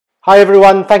Hi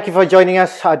everyone, thank you for joining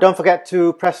us. Don't forget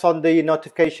to press on the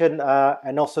notification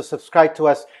and also subscribe to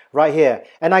us right here.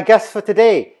 And our guest for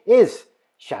today is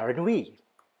Sharon Wee.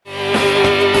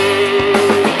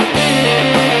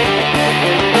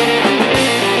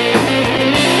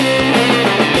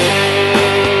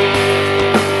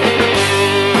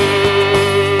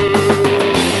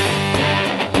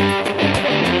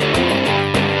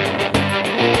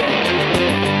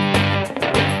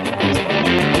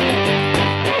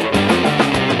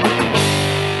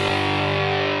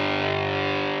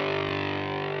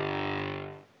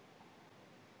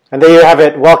 And there you have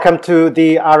it. Welcome to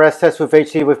the RSS with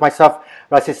HC with myself,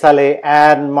 Rashid Salleh,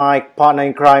 and my partner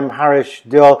in crime, Haresh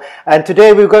Deol. And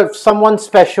today we've got someone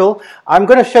special. I'm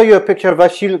going to show you a picture of her.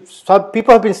 Some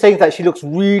people have been saying that she looks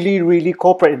really, really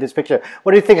corporate in this picture.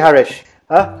 What do you think, Haresh?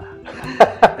 Huh?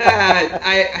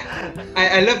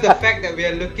 I love the fact that we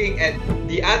are looking at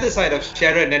the other side of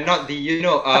Sharon and not the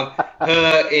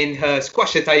her in her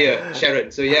squash attire,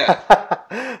 Sharon. So yeah.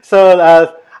 So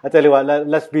I tell you what,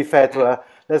 let's be fair to her.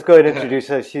 Let's go and introduce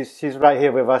her. She's right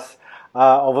here with us,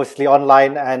 obviously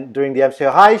online and during the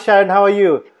MCO. Hi Sharon, how are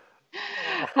you?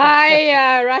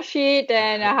 Hi Rashid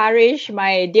and Harish,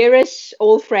 my dearest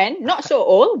old friend. Not so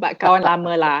old, but kawan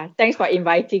lama lah. Thanks for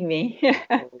inviting me.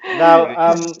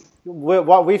 Now,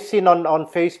 what we've seen on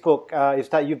Facebook is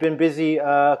that you've been busy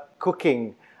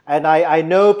cooking. And I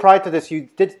know prior to this, you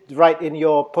did write in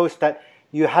your post that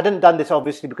you hadn't done this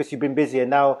obviously because you've been busy, and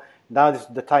now is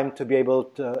the time to be able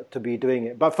to be doing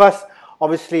it. But first,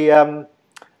 obviously,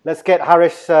 let's get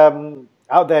Haresh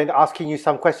out there and asking you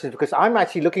some questions, because I'm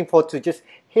actually looking forward to just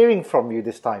hearing from you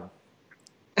this time.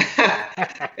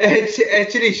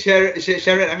 Actually,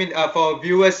 Sharon, I mean, for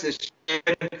viewers,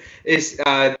 Sharon is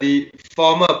the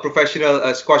former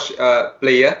professional squash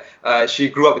player. She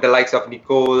grew up with the likes of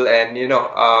Nicole and,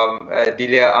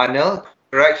 Delia Arnold,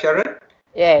 correct, Sharon?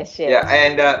 Yes. Yeah,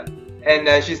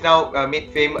 and she's now made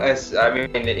famous, I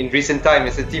mean, in recent time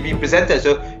as a TV presenter.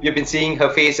 So you've been seeing her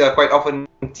face quite often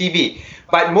on TV.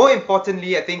 But more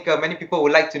importantly, I think many people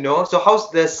would like to know, so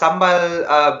how's the sambal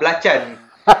belacan?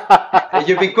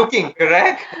 You've been cooking,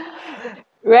 correct?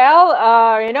 Well,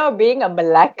 being a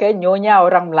Melaka, Nyonya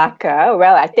orang Melaka,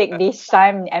 well, I take this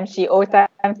time, MCO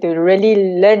time, to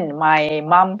really learn my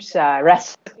mom's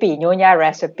recipe, Nyonya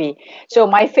recipe. So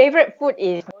my favorite food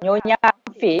is Nyonya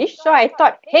fish. So I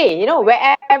thought, hey,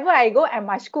 wherever I go, I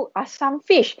must cook asam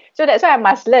fish. So that's why I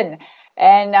must learn.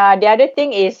 And the other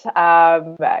thing is,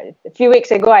 a few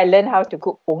weeks ago, I learned how to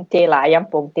cook pongteh lah, ayam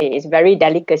pongteh. It's very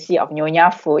delicacy of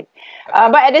Nyonya food.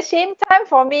 But at the same time,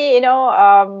 for me,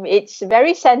 it's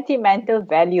very sentimental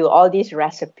value, all these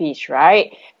recipes,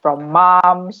 right? From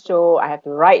mom, so I have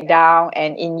to write down.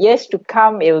 And in years to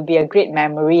come, it will be a great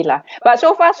memory lah. But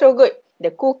so far, so good. The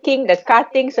cooking, the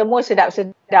cutting, semua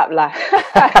sedap-sedap lah.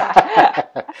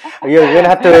 You're going to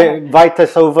have to invite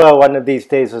us over one of these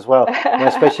days as well,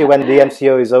 especially when the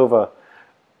MCO is over.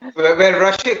 Well,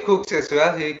 Rashid cooks as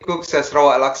well. He cooks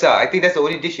Sarawak laksa. I think that's the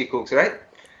only dish he cooks, right?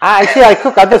 Actually, I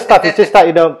cook other stuff. It's just that,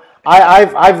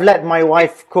 I've let my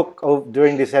wife cook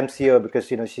during this MCO because,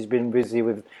 she's been busy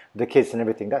with the kids and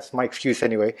everything. That's my excuse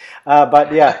anyway.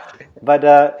 But yeah,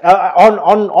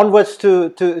 onwards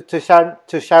to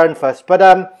Sharon first. But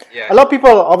a lot of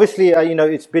people, obviously,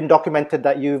 it's been documented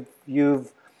that you've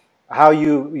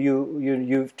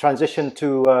transitioned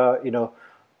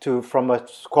to from a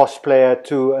squash player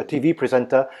to a TV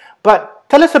presenter. But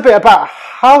tell us a bit about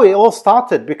how it all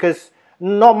started, because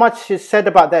not much is said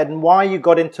about that and why you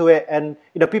got into it. And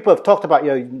people have talked about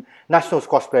your national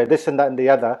squash player, this and that and the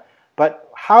other. But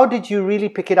how did you really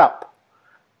pick it up?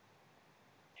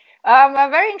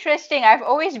 Very interesting. I've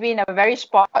always been a very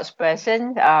sports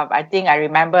person. I think I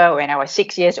remember when I was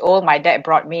 6 years old, my dad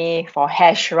brought me for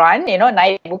hash run,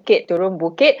 naik bukit, turun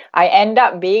bukit. I end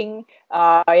up being,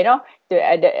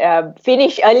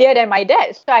 finish earlier than my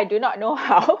dad. So I do not know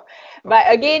how. But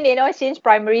again, since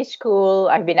primary school,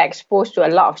 I've been exposed to a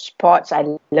lot of sports.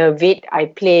 I love it. I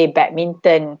play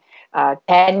badminton,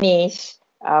 tennis,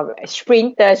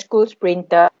 sprinter, school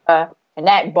sprinter,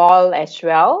 netball as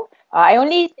well. I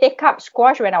only take up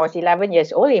squash when I was 11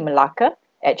 years old in Melaka,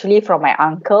 actually from my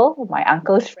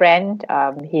uncle's friend.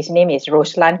 His name is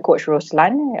Roslan, Coach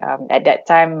Roslan. At that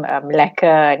time,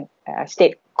 Melaka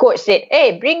state coach said,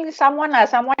 hey, bring someone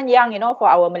young, for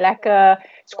our Melaka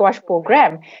squash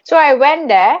program. So I went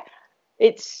there.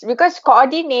 It's because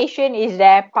coordination is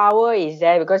there, power is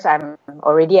there, because I'm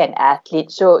already an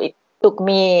athlete. So it took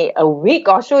me a week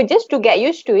or so just to get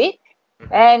used to it.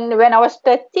 And when I was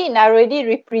 13, I already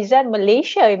represent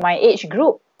Malaysia in my age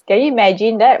group. Can you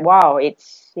imagine that? Wow,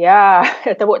 it's,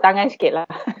 tepuk tangan sikit lah.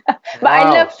 But I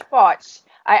love sports.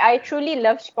 I truly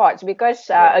love sports because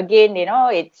again,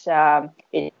 it's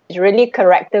really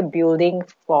character building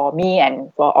for me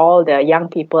and for all the young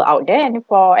people out there and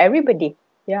for everybody.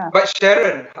 Yeah. But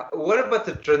Sharon, what about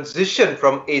the transition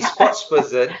from a sports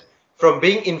person from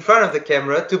being in front of the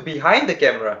camera to behind the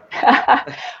camera?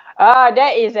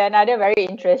 That is another very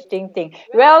interesting thing.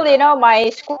 Well,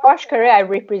 my squash career, I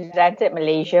represented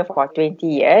Malaysia for 20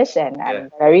 years, and I'm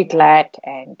very glad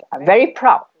and I'm very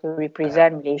proud to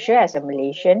represent Malaysia as a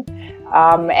Malaysian.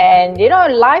 And,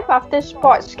 life after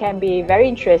sports can be very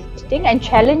interesting and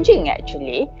challenging,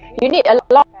 actually. You need a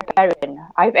lot of preparation.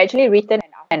 I've actually written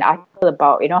an article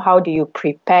about, how do you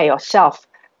prepare yourself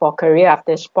for career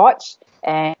after sports.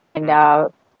 And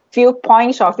few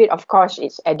points of it, of course,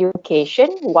 is education.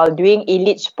 While doing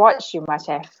elite sports, you must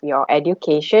have your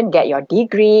education, get your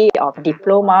degree or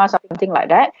diploma, something like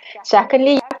that.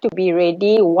 Secondly, you have to be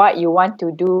ready what you want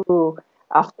to do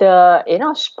after,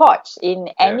 sports in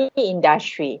any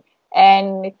industry.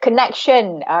 And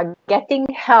connection, getting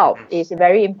help is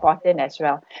very important as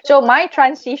well. So my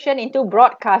transition into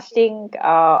broadcasting,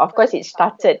 of course, it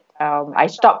started, I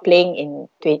stopped playing in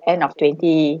end of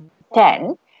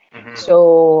 2010.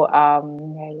 So a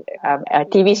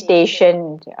TV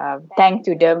station, thanks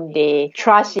to them, they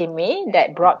trust in me,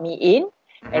 that brought me in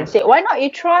and said, why not you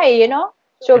try,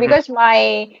 So because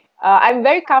I'm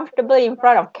very comfortable in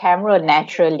front of camera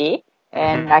naturally,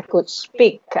 and I could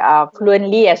speak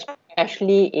fluently,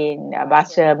 especially in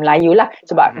bahasa Melayu lah.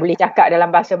 Sebab boleh cakap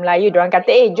dalam bahasa Melayu, diorang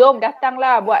kata, jom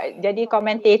datanglah buat jadi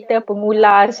commentator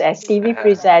pemula as TV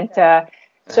presenter.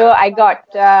 So I got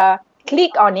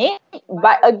click on it,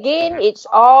 but again, it's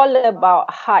all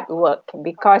about hard work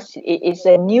because it is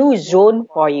a new zone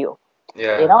for you.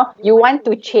 You want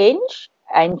to change,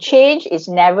 and change is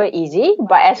never easy,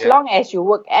 but as long as you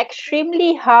work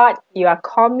extremely hard, you are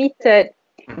committed,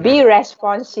 be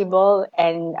responsible,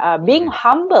 and being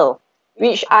humble,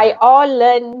 which I all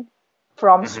learned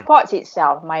from sports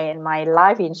itself, my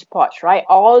life in sports, right?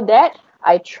 All that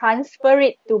I transfer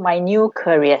it to my new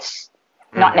careers.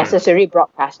 Not necessarily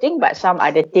broadcasting, but some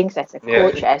other things as a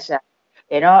coach, as a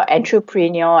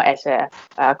entrepreneur, as a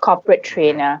corporate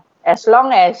trainer. As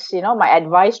long as my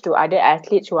advice to other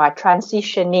athletes who are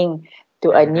transitioning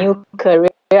to a new career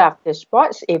after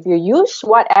sports, if you use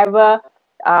whatever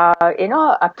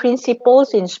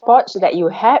principles in sports that you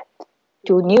have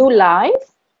to new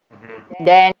life,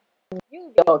 then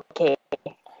you'll be okay.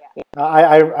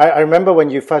 I remember when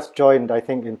you first joined, I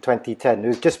think in 2010. It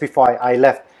was just before I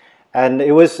left. And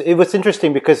it was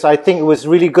interesting because I think it was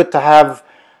really good to have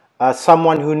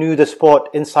someone who knew the sport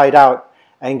inside out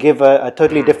and give a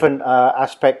totally different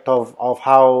aspect of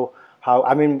how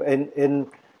I mean in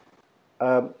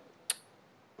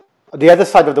the other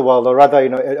side of the world, or rather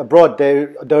abroad,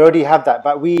 they already have that.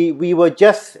 But we were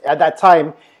just at that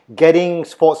time getting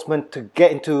sportsmen to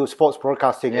get into sports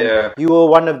broadcasting, and you were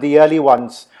one of the early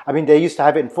ones. I mean, they used to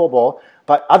have it in football,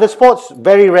 but other sports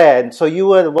very rare, and so you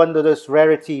were one of those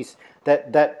rarities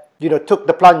that took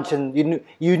the plunge, and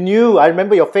you knew. I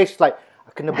remember your face like,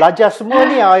 kena belajar semua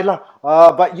ni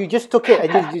but you just took it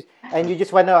and you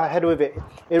just went ahead with it,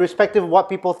 irrespective of what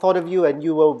people thought of you, and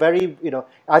you were very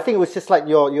I think it was just like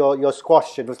your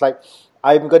squash. It was like,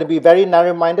 I'm going to be very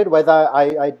narrow-minded, whether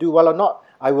I do well or not,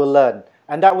 I will learn,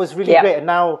 and that was really great. And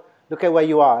now look at where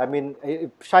you are. I mean,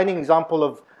 a shining example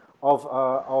of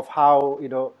how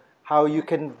how you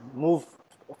can move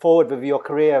forward with your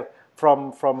career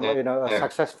from a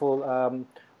successful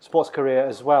sports career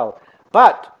as well.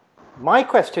 But my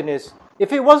question is,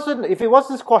 if it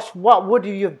wasn't squash, what would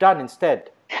you have done instead?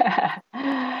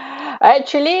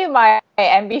 Actually, my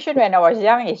ambition when I was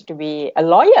young is to be a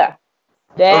lawyer.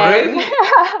 Then,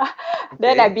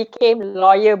 then I became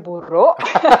lawyer buruk.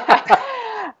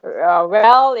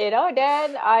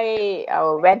 Then I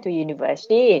went to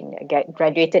university and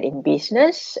graduated in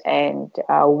business and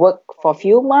worked for a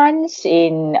few months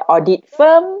in audit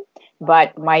firm.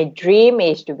 But my dream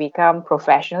is to become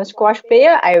professional squash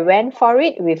player. I went for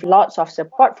it with lots of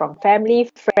support from family,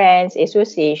 friends,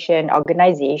 association,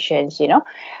 organizations,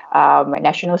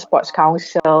 National Sports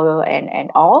Council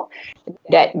and all.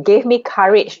 That gave me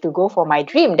courage to go for my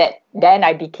dream. Then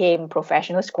I became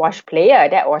professional squash player.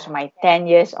 That was my 10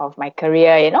 years of my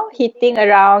career, hitting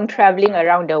around, traveling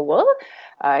around the world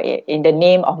in the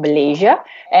name of Malaysia.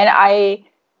 And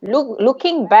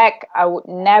looking back, I would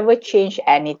never change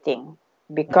anything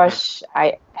because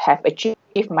I have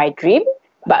achieved my dream.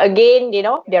 But again,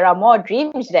 there are more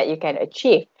dreams that you can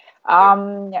achieve.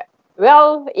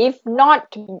 Well, if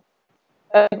not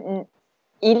an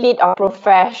elite or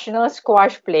professional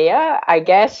squash player, I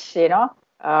guess,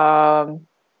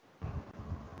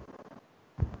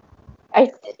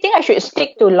 think I should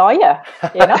stick to lawyer,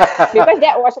 because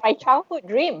that was my childhood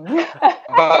dream.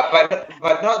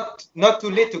 but not too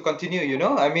late to continue.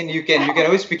 I mean, you can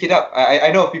always pick it up.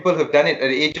 I know people who've done it at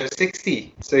the age of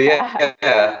 60. So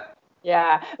yeah.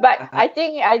 Yeah, but I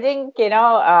think I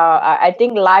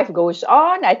think life goes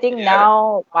on. I think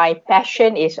now my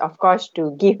passion is, of course,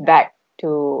 to give back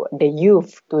to the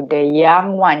youth, to the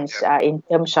young ones, in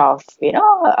terms of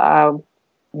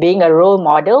being a role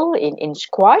model in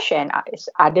squash and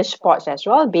other sports as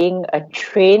well, being a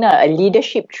trainer, a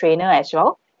leadership trainer as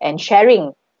well, and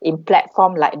sharing in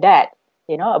platform like that,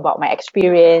 about my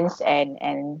experience and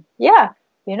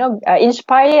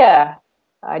inspire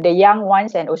the young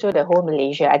ones and also the whole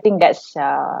Malaysia. I think that's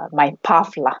my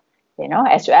path lah,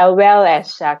 as well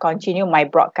as continue my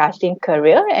broadcasting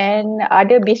career and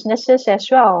other businesses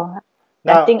as well.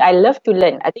 Now, I think I love to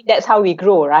learn. I think that's how we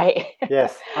grow, right?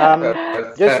 Yes.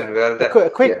 Just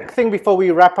a quick thing before we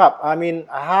wrap up. I mean,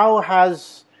 how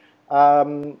has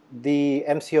the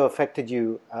MCO affected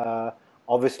you?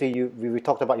 Obviously, we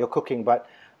talked about your cooking, but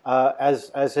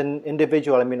as an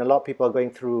individual, I mean, a lot of people are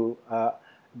going through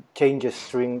changes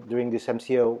during this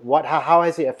MCO. How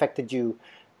has it affected you,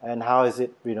 and how has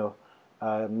it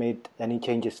made any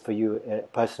changes for you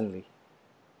personally?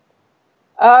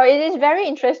 It is very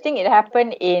interesting. It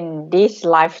happened in this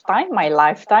lifetime, my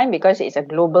lifetime, because it's a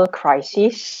global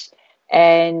crisis.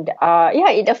 And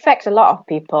it affects a lot of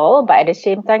people. But at the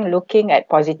same time, looking at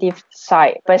positive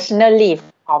side, personally,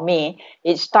 for me,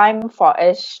 it's time for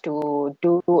us to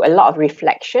do a lot of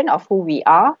reflection of who we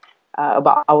are,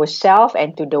 about ourselves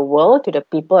and to the world, to the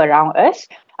people around us.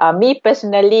 Me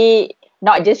personally,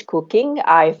 not just cooking,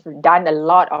 I've done a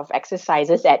lot of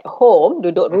exercises at home,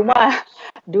 duduk rumah,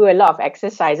 do a lot of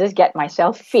exercises, get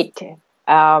myself fit.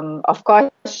 Of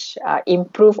course,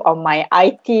 improve on my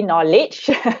IT knowledge,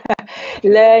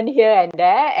 learn here and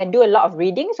there, and do a lot of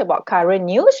readings about current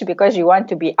news because you want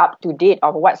to be up to date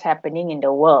of what's happening in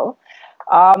the world.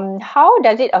 How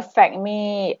does it affect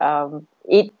me?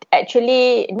 It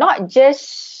actually not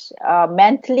just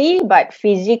mentally, but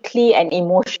physically and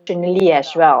emotionally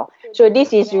as well. So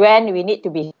this is when we need to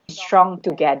be strong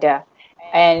together.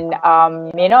 And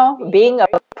being a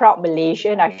proud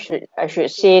Malaysian, I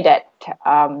should say that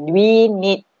we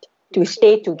need to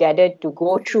stay together to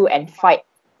go through and fight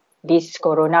this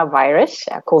coronavirus,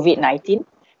 COVID-19.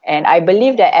 And I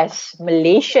believe that as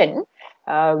Malaysian,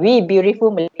 we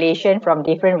beautiful Malaysian from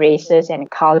different races and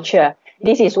culture.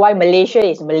 This is why Malaysia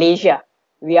is Malaysia.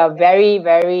 We are very,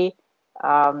 very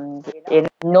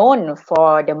known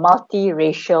for the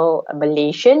multiracial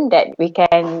Malaysian, that we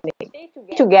can stay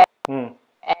together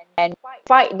and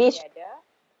fight this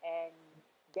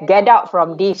and get out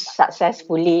from this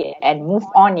successfully and move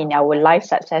on in our life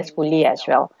successfully as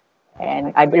well.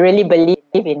 And I really believe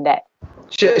in that.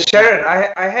 Sharon,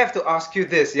 I have to ask you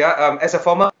this, as a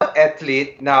former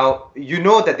athlete, now you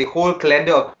know that the whole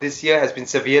calendar of this year has been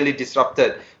severely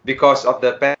disrupted because of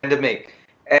the pandemic.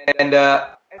 And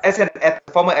as a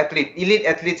former athlete, elite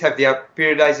athletes have their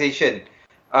periodization,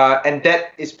 and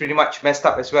that is pretty much messed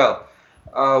up as well.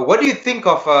 What do you think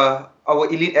of our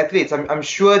elite athletes? I'm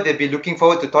sure they'll be looking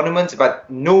forward to tournaments, but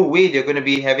no way they're going to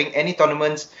be having any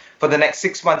tournaments for the next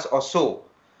 6 months or so.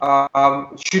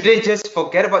 Should they just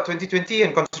forget about 2020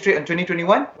 and concentrate on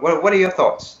 2021? What are your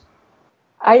thoughts?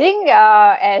 I think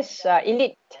as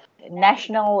elite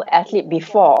national athlete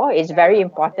before, it's very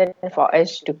important for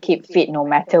us to keep fit no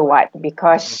matter what,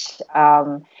 because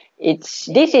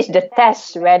this is the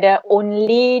test whether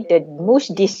only the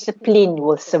most disciplined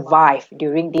will survive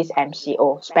during this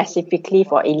MCO, specifically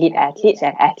for elite athletes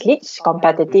and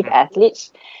competitive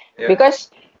athletes. Yeah.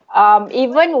 Because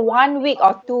even 1 week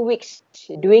or 2 weeks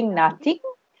doing nothing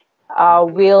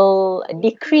will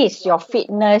decrease your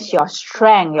fitness, your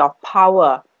strength, your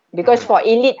power. Because for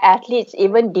elite athletes,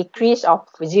 even decrease of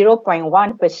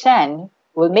 0.1%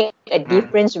 will make a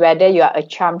difference whether you are a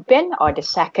champion or the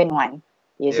second one,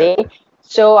 you see.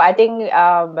 So I think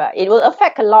it will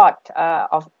affect a lot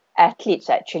of athletes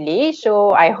actually.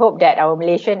 So I hope that our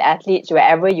Malaysian athletes,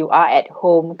 wherever you are at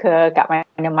home ke kat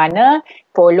mana-mana,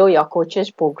 follow your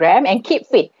coach's program and keep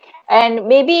fit. And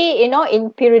maybe, in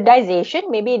periodization,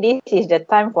 maybe this is the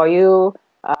time for you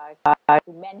to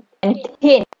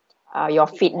maintain your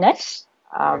fitness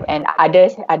and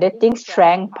other things,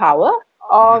 strength, power.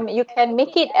 Or you can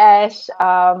make it as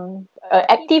an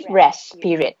active rest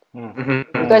period.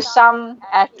 Because some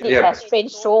athletes has trained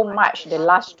so much the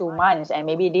last 2 months, and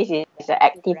maybe this is an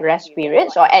active rest period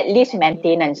or at least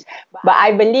maintenance. But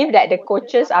I believe that the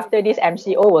coaches after this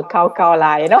MCO will cow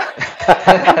lah,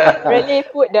 really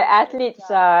put the athletes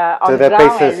on their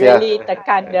ground paces, and really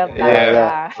tekan them.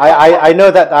 I know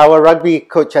that our rugby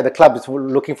coach at the club is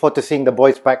looking forward to seeing the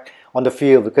boys back on the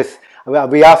field, because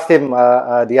we asked him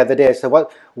the other day, so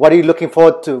what are you looking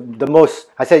forward to the most?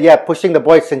 I said, yeah, pushing the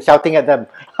boys and shouting at them.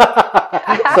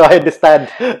 So I understand.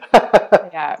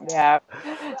 Yeah.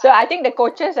 So I think the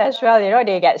coaches as well,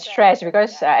 they get stressed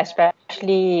because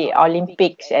especially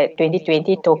Olympics at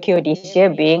 2020 Tokyo this year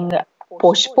being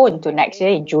postponed to next year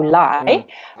in July.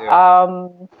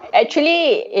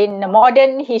 Actually, in the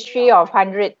modern history of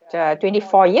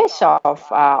 124 years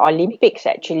of Olympics,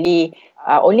 actually,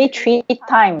 only 3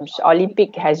 times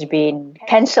Olympic has been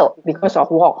cancelled because of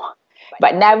war,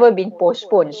 but never been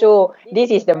postponed. So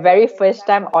this is the very first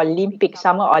time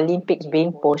Summer Olympics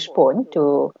being postponed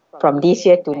from this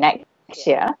year to next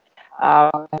year.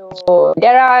 So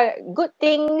there are good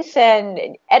things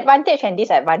and advantage and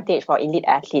disadvantage for elite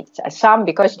athletes. Some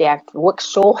because they have worked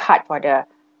so hard for the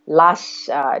last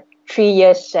 3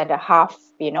 years and a half,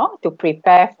 to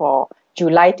prepare for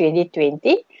July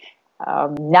 2020.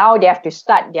 Now they have to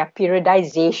start their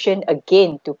periodization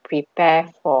again to prepare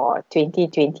for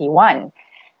 2021.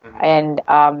 And,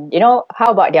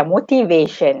 how about their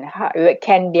motivation?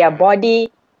 Can their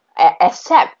body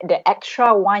accept the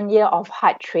extra 1 year of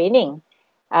hard training?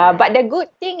 But the good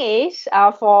thing is,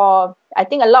 for I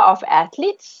think a lot of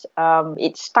athletes,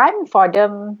 it's time for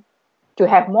them to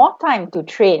have more time to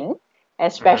train,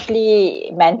 especially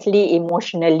mentally,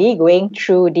 emotionally, going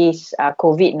through this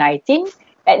COVID-19,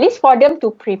 at least for them to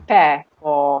prepare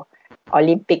for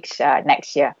Olympics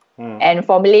next year. And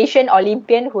for Malaysian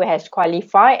Olympian who has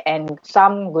qualified and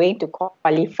some going to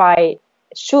qualify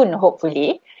soon,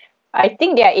 hopefully, I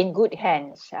think they are in good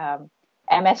hands.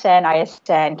 MSN,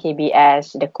 ISN,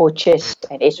 KBS, the coaches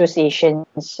and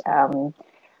associations,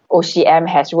 OCM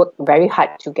has worked very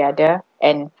hard together.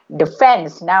 And the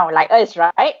fans now, like us,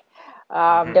 right?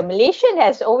 The Malaysian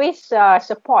has always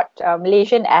support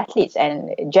Malaysian athletes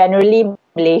and generally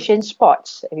Malaysian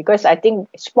sports, because I think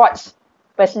sports,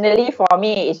 personally for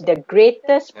me, is the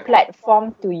greatest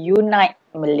platform to unite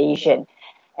Malaysian,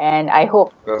 and I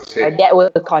hope that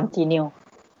will continue.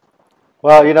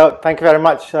 Well, thank you very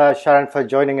much, Sharon, for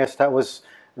joining us. That was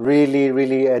really,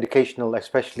 really educational,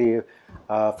 especially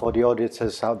for the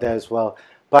audiences out there as well.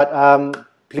 But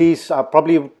please, I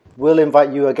probably will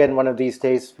invite you again one of these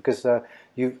days, because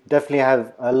you definitely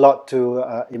have a lot to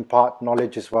impart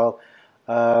knowledge as well.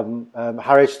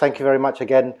 Haresh, thank you very much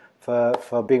again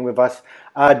for being with us.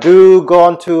 Do go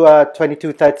on to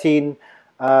 2213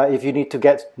 if you need to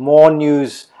get more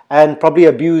news and probably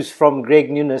abuse from Greg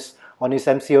Nunes on his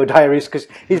MCO diaries, because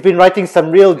he's been writing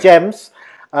some real gems,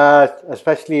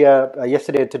 especially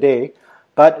yesterday and today.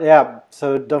 But yeah,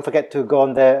 so don't forget to go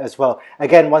on there as well.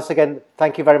 Once again,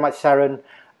 thank you very much, Sharon,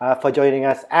 for joining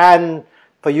us. And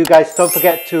for you guys, don't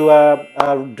forget to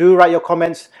do write your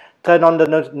comments, turn on the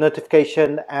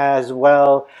notification, as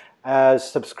well as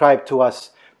subscribe to us.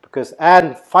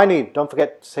 And finally, don't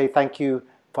forget to say thank you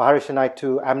for Haresh and I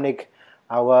to Amnig,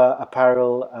 our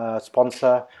apparel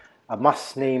sponsor, a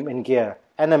must name in gear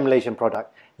and a Malaysian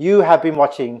product. You have been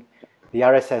watching the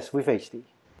RSS with HD.